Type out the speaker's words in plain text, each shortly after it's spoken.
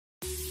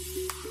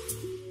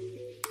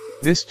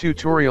This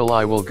tutorial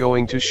I will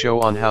going to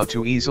show on how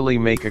to easily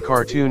make a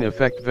cartoon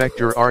effect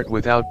vector art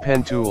without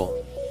pen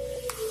tool.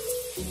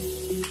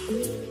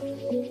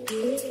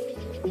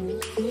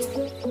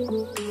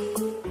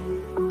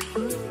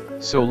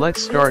 So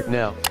let's start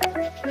now.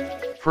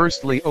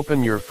 Firstly,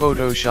 open your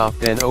Photoshop,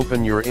 then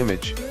open your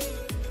image.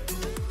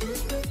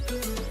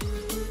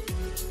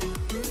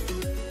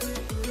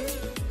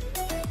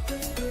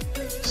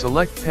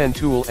 Select pen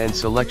tool and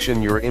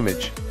selection your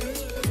image.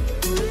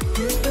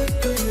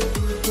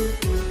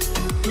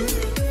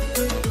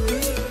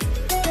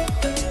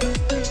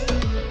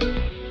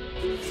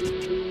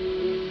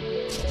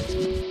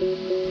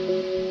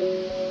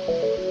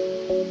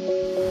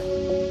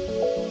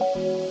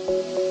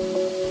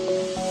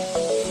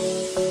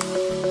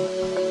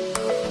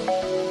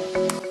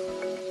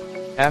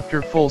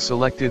 After full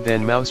selected,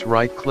 then mouse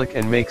right click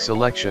and make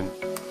selection.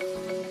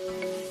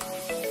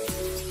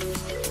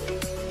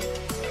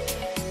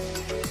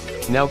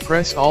 Now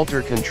press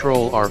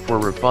Alt-Ctrl-R for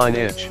refine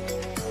edge.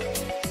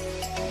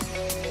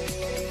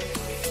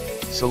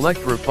 Select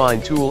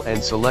refine tool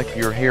and select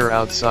your hair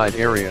outside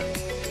area.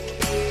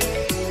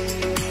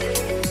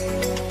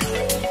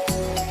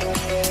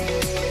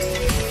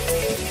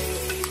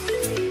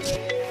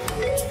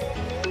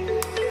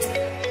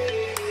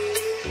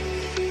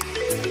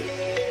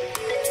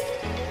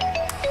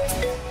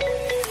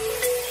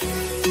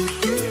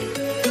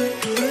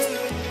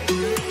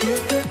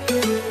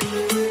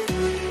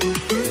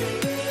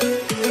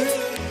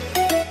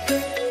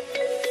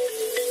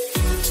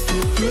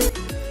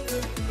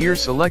 Here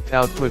select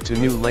output to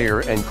new layer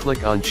and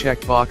click on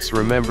checkbox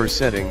remember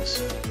settings.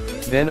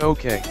 Then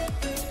OK.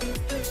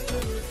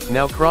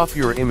 Now crop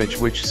your image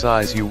which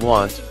size you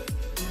want.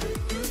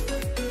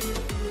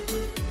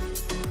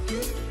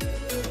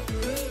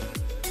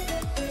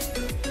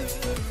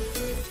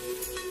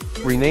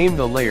 Rename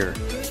the layer.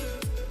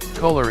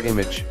 Color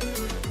image.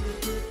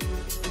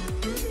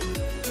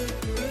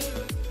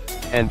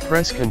 And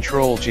press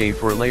Ctrl J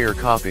for layer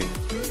copy.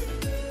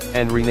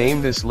 And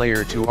rename this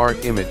layer to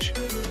art image.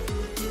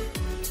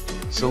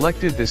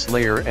 Selected this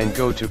layer and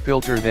go to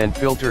filter, then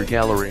filter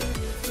gallery.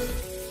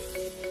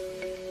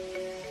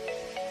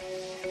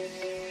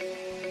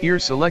 Here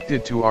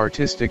selected to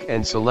artistic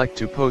and select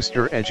to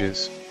poster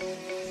edges.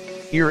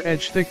 Here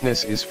edge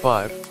thickness is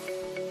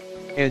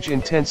 5. Edge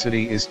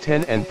intensity is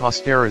 10 and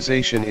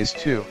posterization is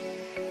 2.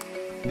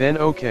 Then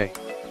OK.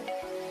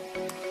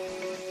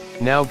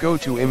 Now go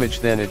to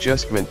image, then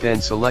adjustment, then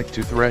select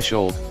to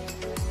threshold.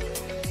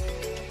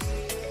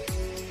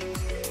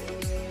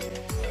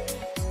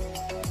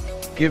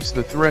 Gives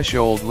the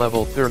threshold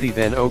level 30,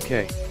 then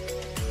OK.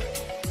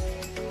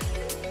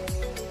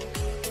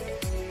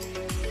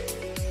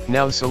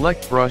 Now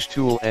select brush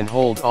tool and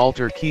hold Alt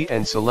key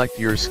and select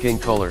your skin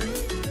color.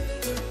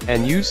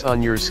 And use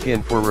on your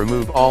skin for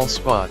remove all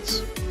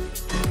spots.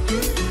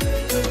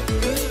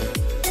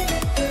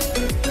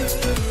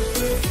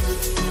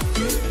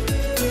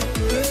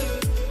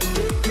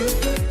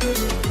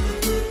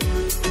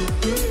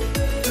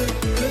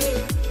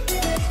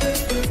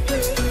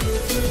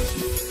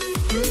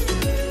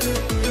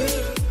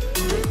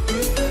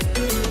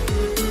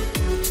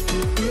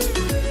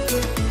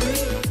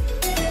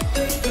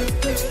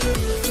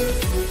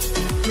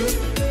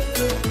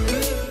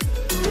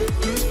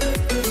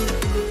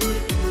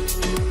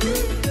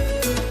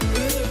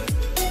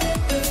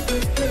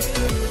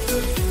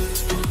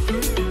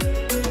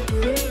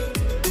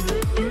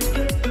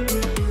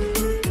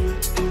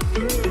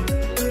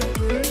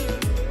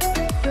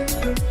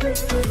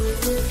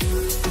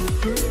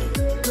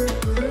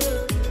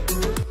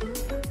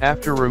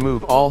 After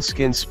remove all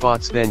skin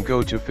spots, then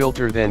go to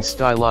filter, then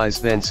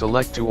stylize, then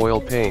select to oil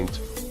paint.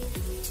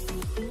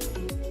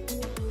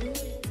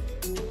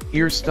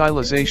 Here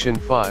stylization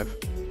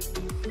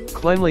 5,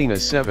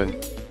 cleanliness 7,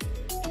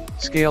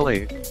 scale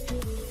 8,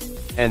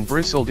 and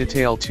bristle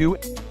detail 2.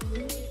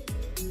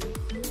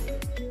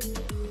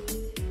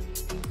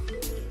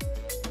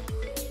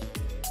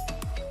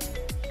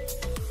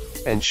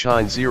 And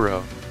shine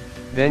 0.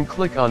 Then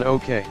click on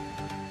OK.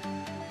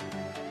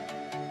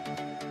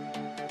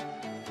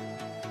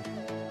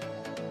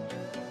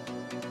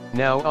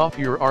 Now off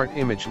your art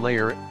image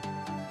layer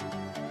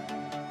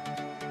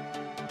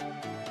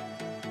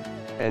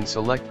and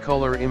select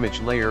color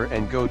image layer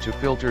and go to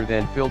filter,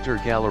 then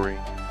filter gallery.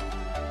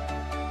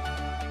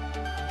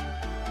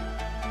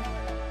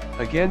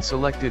 Again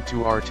selected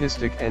to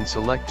artistic and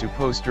select to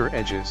poster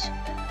edges.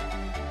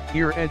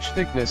 Here edge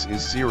thickness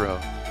is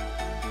 0.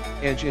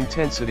 Edge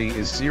intensity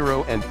is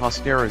 0 and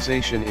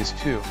posterization is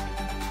 2.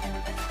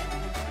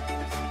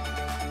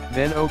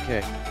 Then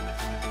OK.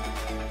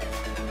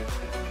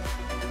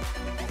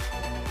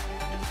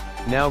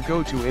 Now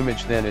go to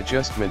image, then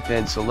adjustment,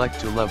 then select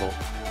to level.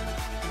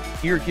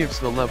 Here gives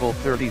the level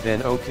 30,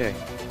 then OK.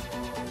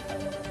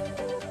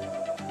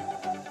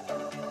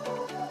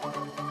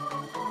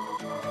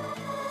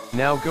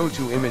 Now go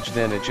to image,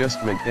 then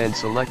adjustment, then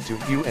select to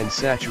hue and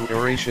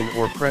saturation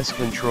or press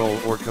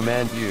Ctrl or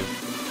Command U.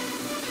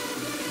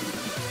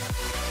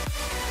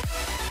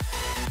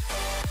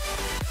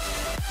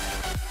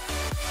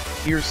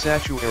 Here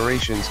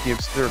saturations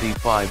gives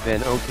 35,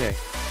 then OK.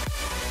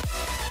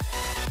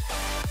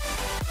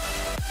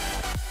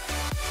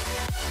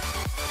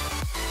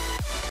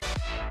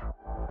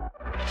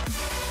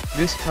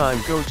 This time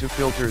go to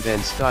filter, then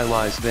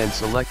stylize, then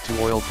select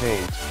to oil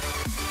paint.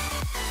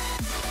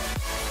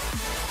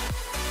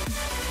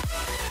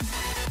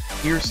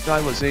 Here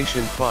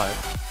stylization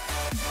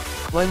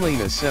 5,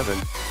 cleanliness 7,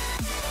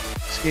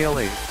 scale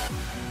 8,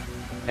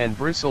 and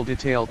bristle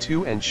detail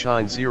 2 and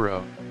shine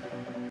 0.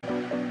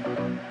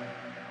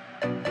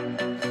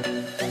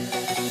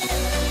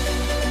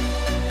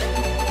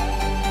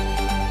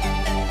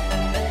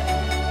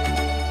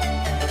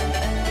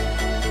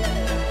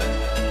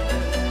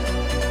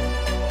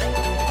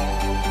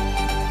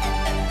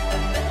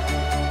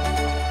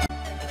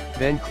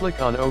 Then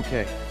click on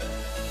OK.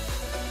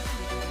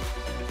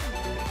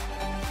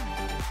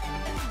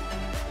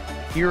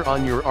 Here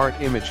on your art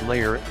image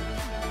layer,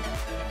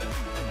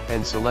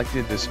 and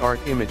selected this art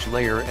image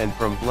layer, and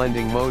from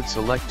blending mode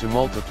select to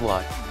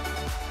multiply.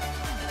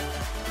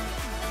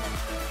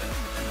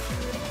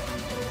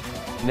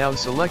 Now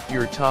select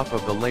your top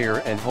of the layer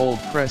and hold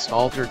press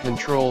Alt or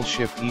Ctrl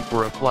Shift E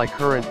for apply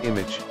current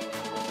image.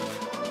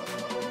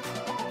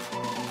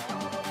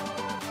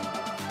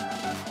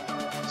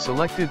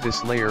 Selected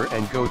this layer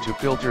and go to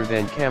filter,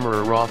 then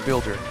camera raw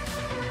filter.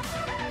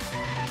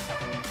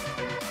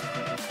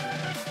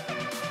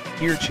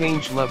 Here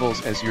change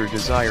levels as your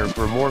desire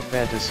for more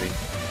fantasy.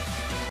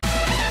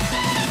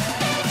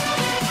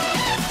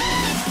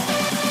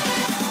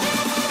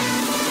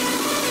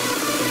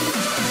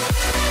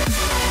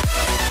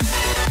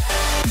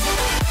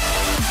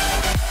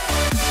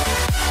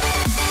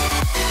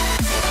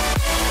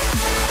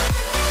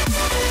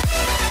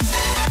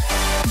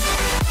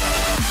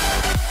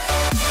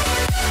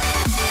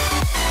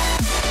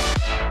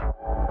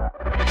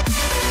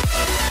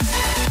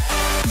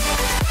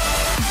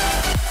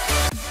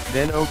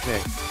 Then OK.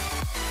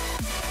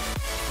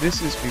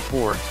 This is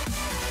before,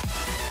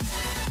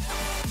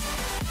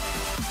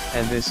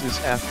 and this is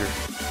after.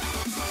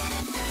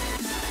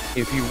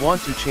 If you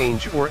want to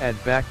change or add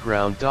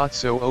background,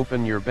 so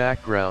open your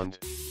background.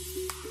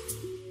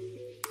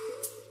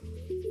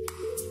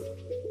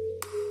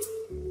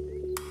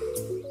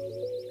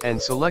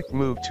 And select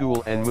Move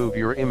tool and move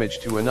your image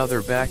to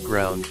another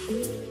background.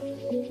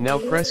 Now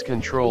press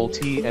Ctrl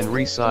T and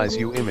resize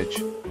your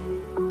image.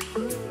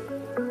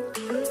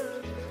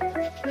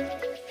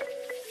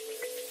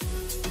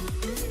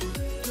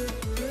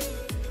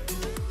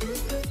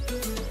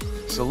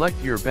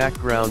 Select your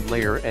background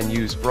layer and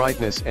use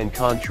brightness and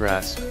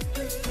contrast.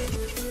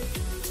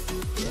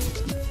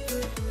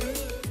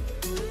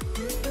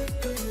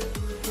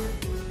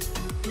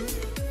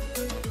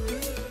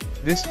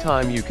 This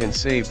time you can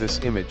save this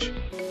image.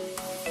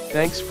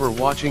 Thanks for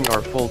watching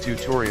our full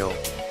tutorial.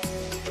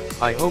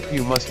 I hope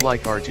you must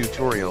like our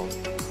tutorial.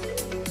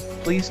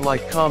 Please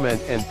like,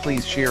 comment and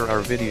please share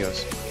our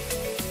videos.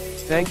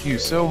 Thank you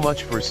so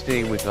much for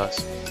staying with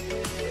us.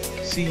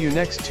 See you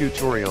next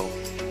tutorial.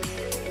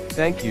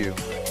 Thank you.